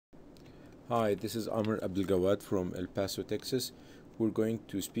Hi, this is Amr Abdelgawad from El Paso, Texas. We're going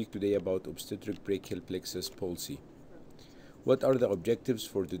to speak today about obstetric brachial plexus palsy. What are the objectives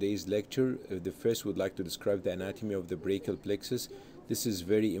for today's lecture? The first, would like to describe the anatomy of the brachial plexus. This is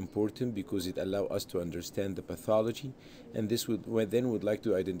very important because it allows us to understand the pathology, and this would like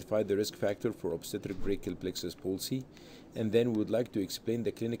to identify the risk factor for obstetric brachial plexus palsy, and then would like to explain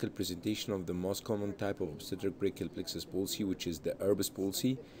the clinical presentation of the most common type of obstetric brachial plexus palsy, which is the Erbs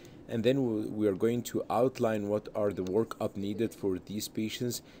Palsy. And then we are going to outline what are the workup needed for these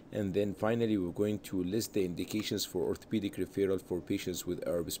patients, and then finally we're going to list the indications for orthopedic referral for patients with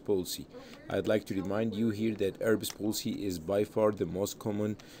Erbs Palsy. I'd like to remind you here that Erbs Palsy is by far the most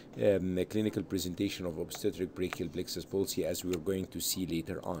common clinical presentation of obstetric brachial plexus palsy, as we are going to see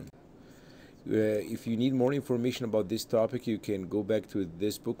later on. If you need more information about this topic, you can go back to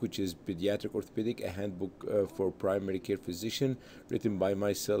this book, which is Pediatric Orthopedic, a handbook for primary care physician, written by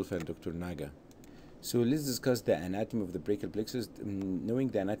myself and Dr. Naga. So let's discuss the anatomy of the brachial plexus. Knowing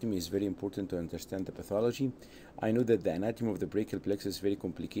the anatomy is very important to understand the pathology. I know that the anatomy of the brachial plexus is very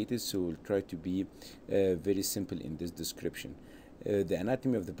complicated, so we'll try to be very simple in this description. The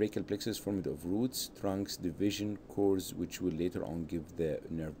anatomy of the brachial plexus is formed of roots, trunks, division, cores, which will later on give the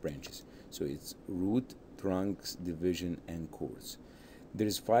nerve branches. So it's root, trunks, division, and cores. There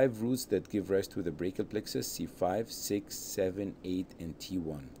is 5 roots that give rise to the brachial plexus: C5, 6, 7, 8, and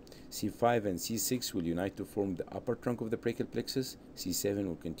T1. C5 and C6 will unite to form the upper trunk of the brachial plexus. C7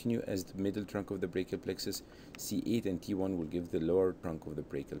 will continue as the middle trunk of the brachial plexus. C8 and T1 will give the lower trunk of the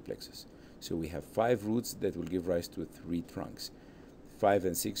brachial plexus. So we have 5 roots that will give rise to 3 trunks. 5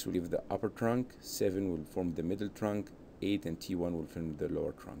 and 6 will give the upper trunk, 7 will form the middle trunk, 8 and T1 will form the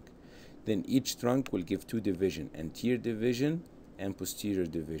lower trunk. Then each trunk will give 2 divisions: anterior division and posterior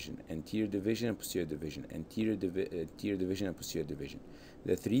division, anterior division and posterior division, anterior division and posterior division.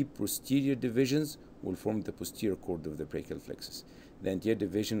 The 3 posterior divisions will form the posterior cord of the brachial plexus. The anterior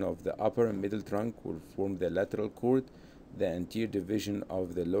division of the upper and middle trunk will form the lateral cord. The anterior division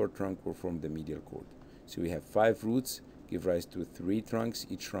of the lower trunk will form the medial cord. So we have 5 roots, give rise to 3 trunks.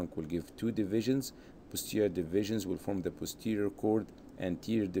 Each trunk will give 2 divisions. Posterior divisions will form the posterior cord.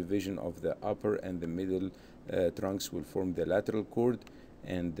 Anterior division of the upper and the middle trunks will form the lateral cord,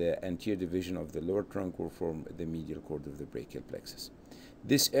 and the anterior division of the lower trunk will form the medial cord of the brachial plexus.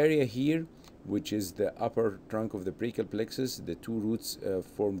 This area here, which is the upper trunk of the brachial plexus, the 2 roots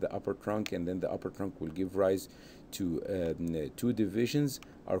form the upper trunk, and then the upper trunk will give rise to 2 divisions,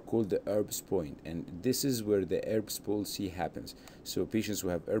 are called the Erbs point, and this is where the Erbs palsy happens. So patients who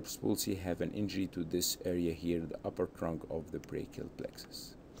have Erbs palsy have an injury to this area here, the upper trunk of the brachial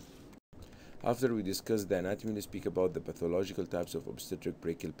plexus. After we discuss the anatomy, let's speak about the pathological types of obstetric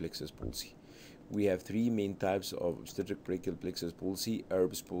brachial plexus palsy. We have 3 main types of obstetric brachial plexus palsy: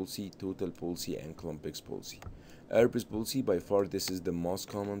 Erbs palsy, total palsy, and Klumpig's palsy. Erbs palsy, by far this is the most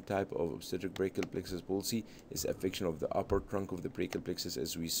common type of obstetric brachial plexus palsy, is affection of the upper trunk of the brachial plexus,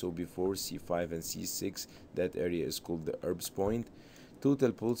 as we saw before, C5 and C6. That area is called the Erbs point.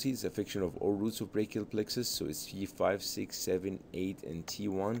 Total palsy is affection of all roots of brachial plexus, so it's C5, 6, 7, 8, and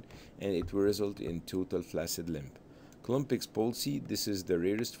T1, and it will result in total flaccid limb. Klumpig's palsy, this is the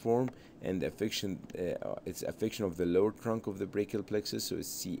rarest form, and it's affection of the lower trunk of the brachial plexus, so it's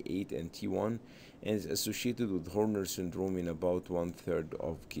C8 and T1, and it's associated with Horner syndrome in about 1/3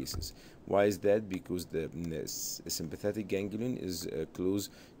 of cases. Why is that? Because the sympathetic ganglion is close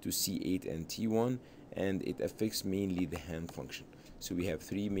to C8 and T1, and it affects mainly the hand function. So we have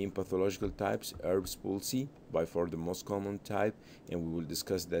 3 main pathological types: Erbs palsy, by far the most common type, and we will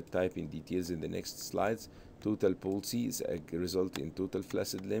discuss that type in details in the next slides. Total palsy is a result in total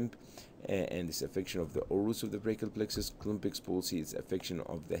flaccid limb, and it's affection of the all roots of the brachial plexus. Klumpig's palsy is affection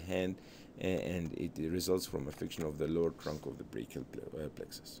of the hand, and it results from affection of the lower trunk of the brachial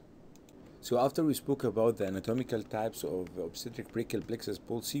plexus. So after we spoke about the anatomical types of obstetric brachial plexus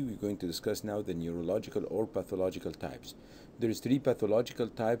palsy, we're going to discuss now the neurological or pathological types. There's 3 pathological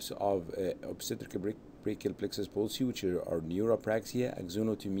types of obstetric brachial plexus palsy, which are neuropraxia,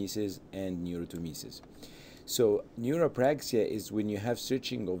 axonotomesis, and neurotomesis. So neuropraxia is when you have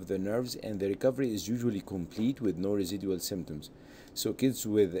stretching of the nerves, and the recovery is usually complete with no residual symptoms. So kids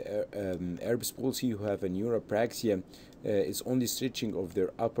with Erbs palsy who have a neuropraxia, it's only stretching of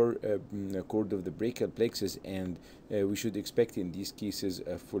their upper cord of the brachial plexus, and we should expect in these cases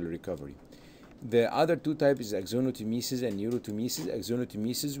a full recovery. The other 2 types is axonotomesis and neurotomesis.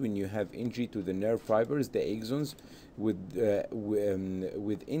 Axonotomesis, when you have injury to the nerve fibers, the axons,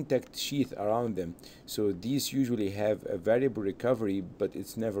 with intact sheath around them. So these usually have a variable recovery, but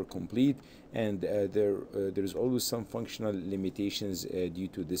it's never complete, and there is always some functional limitations due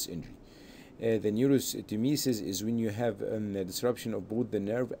to this injury. The neurotemesis is when you have a disruption of both the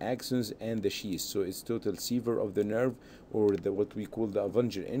nerve axons and the sheath. So it's total sever of the nerve, or what we call the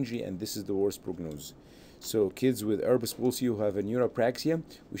avulsion injury, and this is the worst prognosis. So kids with Erbs Palsy who have a neuropraxia,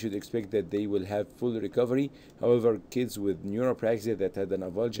 we should expect that they will have full recovery. However, kids with neuropraxia that had an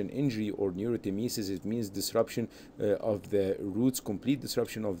avulsion injury or neurotemesis, it means disruption of the roots, complete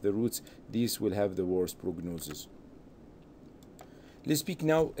disruption of the roots, these will have the worst prognosis. Let's speak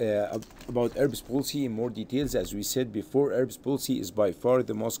now about Erbs Palsy in more details. As we said before, Erbs Palsy is by far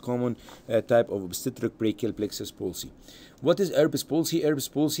the most common type of obstetric brachial plexus palsy. What is Erbs Palsy?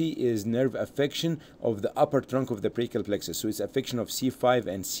 Erbs Palsy is nerve affection of the upper trunk of the brachial plexus. So it's affection of C5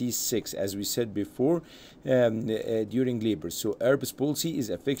 and C6, as we said before, during labor. So Erbs Palsy is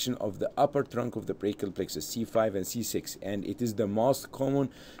affection of the upper trunk of the brachial plexus, C5 and C6, and it is the most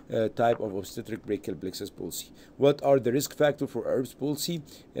common type of obstetric brachial plexus palsy. What are the risk factors for Erbs Palsy?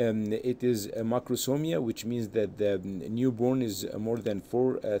 It is a macrosomia, which means that the newborn is more than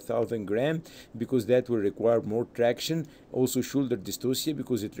 4,000 grams, because that will require more traction. Also shoulder dystocia,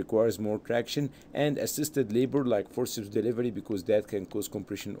 because it requires more traction, and assisted labor like forceps delivery, because that can cause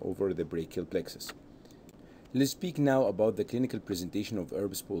compression over the brachial plexus. Let's speak now about the clinical presentation of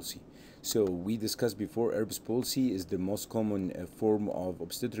Erbs Palsy. So we discussed before, Erbs Palsy is the most common form of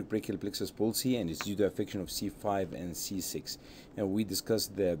obstetric brachial plexus palsy, and it's due to affection of C5 and C6. And we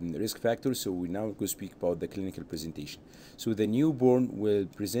discussed the risk factors, so we now go speak about the clinical presentation. So the newborn will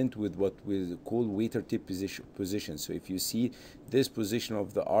present with what we call waiter tip position. So if you see this position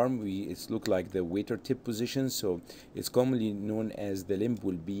of the arm, it's look like the waiter tip position. So it's commonly known as the limb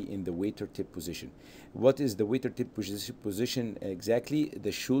will be in the waiter tip position. What is the waiter tip position exactly?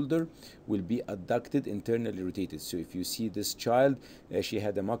 The shoulder will be adducted, internally rotated. So if you see this child, she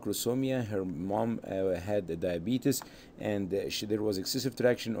had a macrosomia, her mom had diabetes, and there was excessive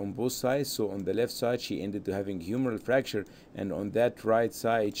traction on both sides. So on the left side she ended up having humeral fracture, and on that right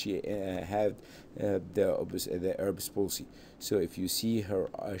side she had the Erbs Palsy. So if you see her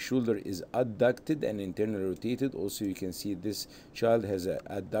shoulder is adducted and internally rotated, also you can see this child has an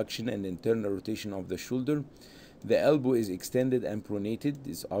adduction and internal rotation of the shoulder. The elbow is extended and pronated.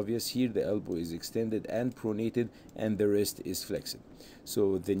 It's obvious here, the elbow is extended and pronated, and the wrist is flexed.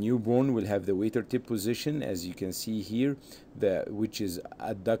 So the newborn will have the waiter tip position, as you can see here, which is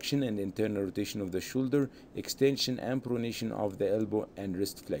adduction and internal rotation of the shoulder, extension and pronation of the elbow, and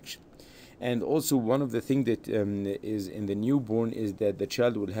wrist flexion. And also one of the things that is in the newborn is that the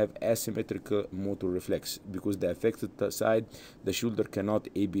child will have asymmetrical motor reflex, because the affected side, the shoulder cannot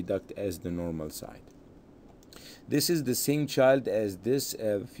abduct as the normal side. This is the same child as this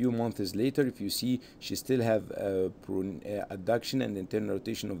a few months later. If you see, she still have adduction and internal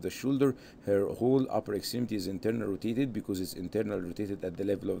rotation of the shoulder. Her whole upper extremity is internal rotated, because it's internal rotated at the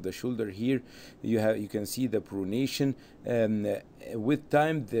level of the shoulder. Here you can see the pronation. With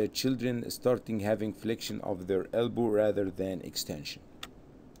time, the children starting having flexion of their elbow rather than extension.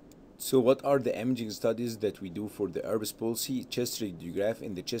 So what are the imaging studies that we do for the Erbs Palsy? Chest radiograph.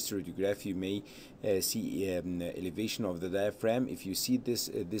 In the chest radiograph, you may see elevation of the diaphragm. If you see this,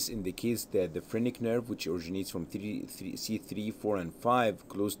 this indicates that the phrenic nerve, which originates from C3, 4, and 5,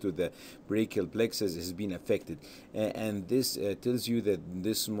 close to the brachial plexus, has been affected. And this tells you that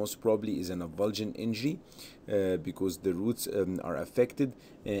this most probably is an avulsion injury, because the roots are affected,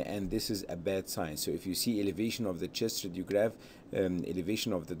 and this is a bad sign. So if you see elevation of the chest radiograph,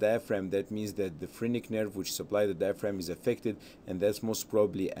 elevation of the diaphragm, that means that the phrenic nerve which supply the diaphragm is affected, and that's most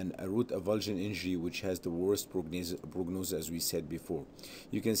probably a root avulsion injury, which has the worst prognosis, as we said before.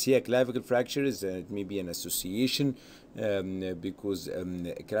 You can see a clavicle fracture is it may be an association, because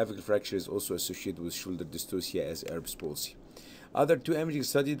a clavicle fracture is also associated with shoulder dystocia as Erbs Palsy. Other two imaging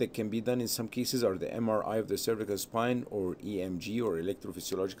studies that can be done in some cases are the MRI of the cervical spine, or EMG, or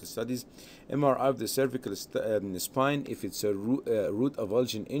electrophysiological studies. MRI of the cervical spine, if it's a root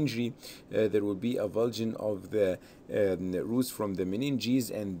avulsion injury, there will be avulsion of the roots from the meninges,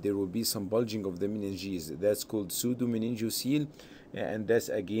 and there will be some bulging of the meninges. That's called pseudomeningocele, and that's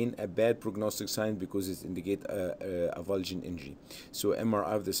again a bad prognostic sign, because it indicates a avulsion injury. So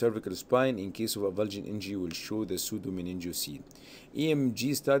MRI of the cervical spine in case of avulsion injury will show the pseudomeningocele.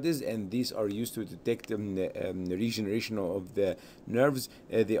 EMG studies, and these are used to detect the regeneration of the nerves.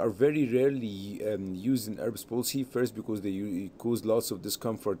 They are very rarely used in Erbs Palsy, first because they cause lots of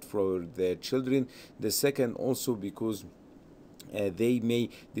discomfort for the children, the second also because they may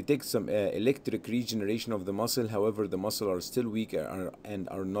detect some electric regeneration of the muscle. However, the muscle are still weak and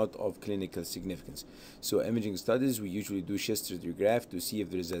are not of clinical significance. So imaging studies, we usually do chest radiograph to see if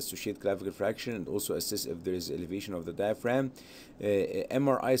there is associated clavicle fracture and also assess if there is elevation of the diaphragm.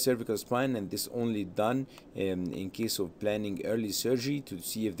 MRI cervical spine, and this only done in case of planning early surgery to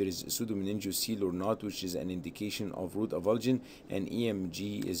see if there is pseudomeningeal or not, which is an indication of root avulsion, and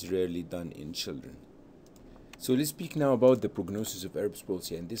EMG is rarely done in children. So let's speak now about the prognosis of Erbs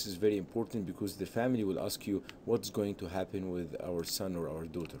Palsy, and this is very important because the family will ask you what's going to happen with our son or our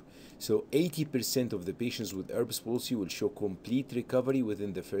daughter. So 80% of the patients with Erbs Palsy will show complete recovery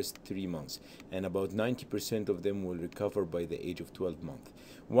within the first 3 months, and about 90% of them will recover by the age of 12 months.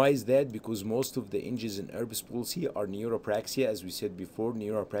 Why is that? Because most of the injuries in Erbs Palsy are neuropraxia. As we said before,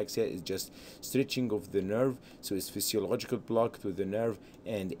 neuropraxia is just stretching of the nerve, so it's physiological block to the nerve,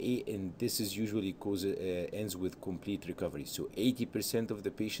 and this is usually ends with complete recovery. So 80% of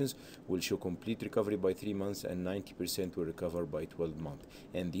the patients will show complete recovery by 3 months, and 90% will recover by 12 months,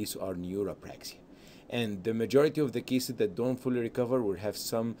 and these are neuropraxia. And the majority of the cases that don't fully recover will have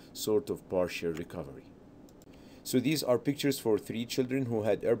some sort of partial recovery. So these are pictures for 3 children who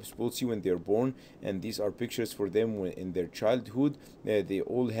had Erbs Palsy when they were born, and these are pictures for them in their childhood. They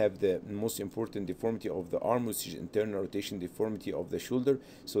all have the most important deformity of the arm, which is internal rotation deformity of the shoulder.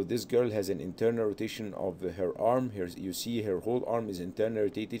 So this girl has an internal rotation of her arm. Here you see her whole arm is internal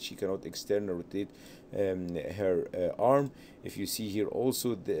rotated. She cannot external rotate her arm. If you see here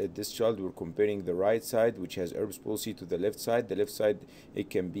also this child, we're comparing the right side, which has Erbs Palsy, to the left side. The left side, it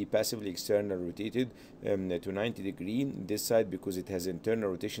can be passively external rotated to 90 degrees. This side, because it has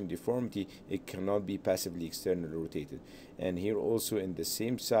internal rotation deformity, it cannot be passively external rotated. And here also in the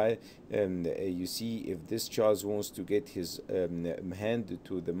same side, you see if this child wants to get his hand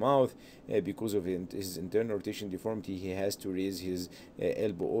to the mouth, because of his internal rotation deformity, he has to raise his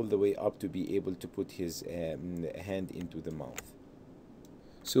elbow all the way up to be able to put his hand into the mouth.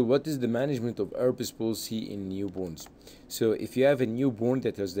 So what is the management of Erbs Palsy in newborns? So if you have a newborn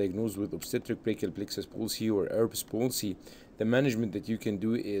that was diagnosed with obstetric brachial plexus palsy or Erbs Palsy, the management that you can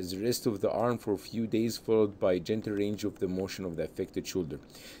do is rest of the arm for a few days, followed by gentle range of the motion of the affected shoulder.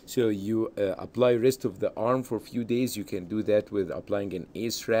 So you apply rest of the arm for a few days. You can do that with applying an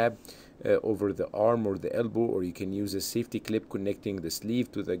ACE wrap over the arm or the elbow, or you can use a safety clip connecting the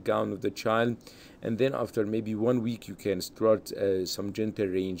sleeve to the gown of the child. And then after maybe 1 week, you can start some gentle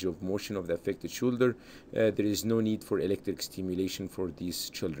range of motion of the affected shoulder. There is no need for electric stimulation for these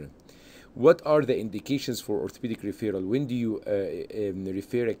children. What are the indications for orthopedic referral? When do you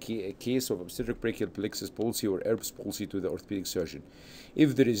refer a case of obstetric brachial plexus palsy or Erbs Palsy to the orthopedic surgeon?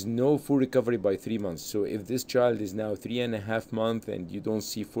 If there is no full recovery by 3 months, so if this child is now 3.5 months and you don't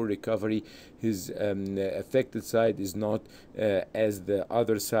see full recovery, his affected side is not as the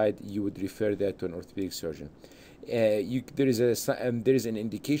other side, you would refer that to an orthopedic surgeon. There is an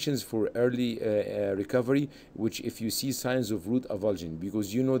indications for early recovery, which if you see signs of root avulsion,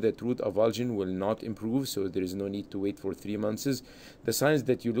 because you know that root avulsion will not improve, so there is no need to wait for 3 months. The signs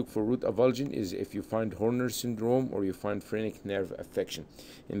that you look for root avulsion is if you find Horner syndrome or you find phrenic nerve affection.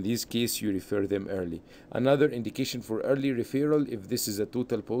 In this case, you refer them early. Another indication for early referral, if this is a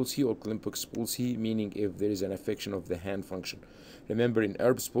total palsy or complex palsy, meaning if there is an affection of the hand function. Remember, in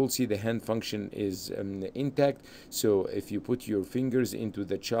Erbs Palsy, the hand function is intact. So if you put your fingers into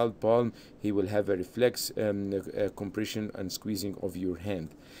the child palm, he will have a reflex compression and squeezing of your hand.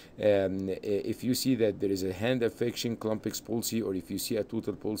 If you see that there is a hand affection, complex palsy, or if you see a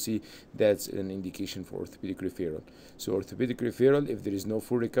total palsy, that's an indication for orthopedic referral. So orthopedic referral, if there is no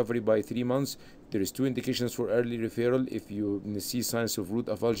full recovery by 3 months, there is 2 indications for early referral: if you see signs of root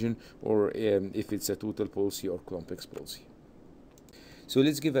avulsion, or if it's a total palsy or complex palsy. So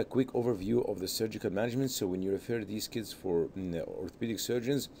let's give a quick overview of the surgical management. So when you refer these kids for orthopedic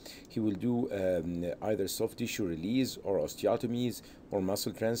surgeons, he will do either soft tissue release or osteotomies or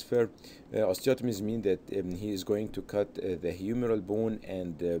muscle transfer. Osteotomies mean that he is going to cut the humeral bone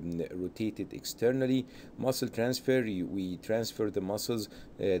and rotate it externally. Muscle transfer, we transfer the muscles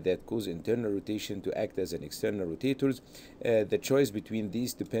that cause internal rotation to act as an external rotators. The choice between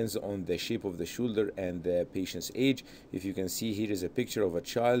these depends on the shape of the shoulder and the patient's age. If you can see, here is a picture picture of a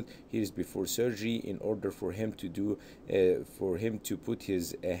child. Here is before surgery. In order for him to put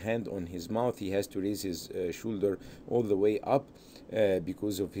his hand on his mouth, he has to raise his shoulder all the way up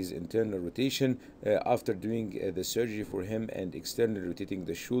because of his internal rotation. After doing the surgery for him and externally rotating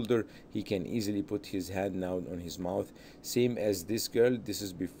the shoulder, he can easily put his hand now on his mouth. Same as this girl. This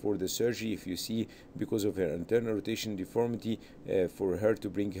is before the surgery. If you see, because of her internal rotation deformity, for her to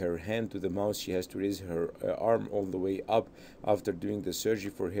bring her hand to the mouth, she has to raise her arm all the way up. After doing the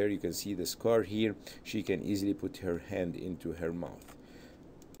surgery for her, you can see the scar here. She can easily put her hand into her mouth.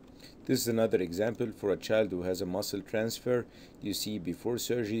 This is another example for a child who has a muscle transfer. You see, before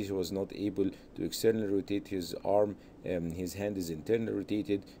surgery, he was not able to externally rotate his arm. His hand is internally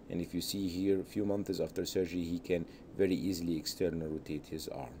rotated, and if you see here, a few months after surgery, he can very easily externally rotate his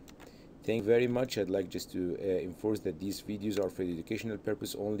arm. Thank you very much. I'd like just to enforce that these videos are for educational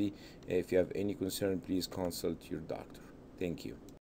purpose only. If you have any concern, please consult your doctor. Thank you.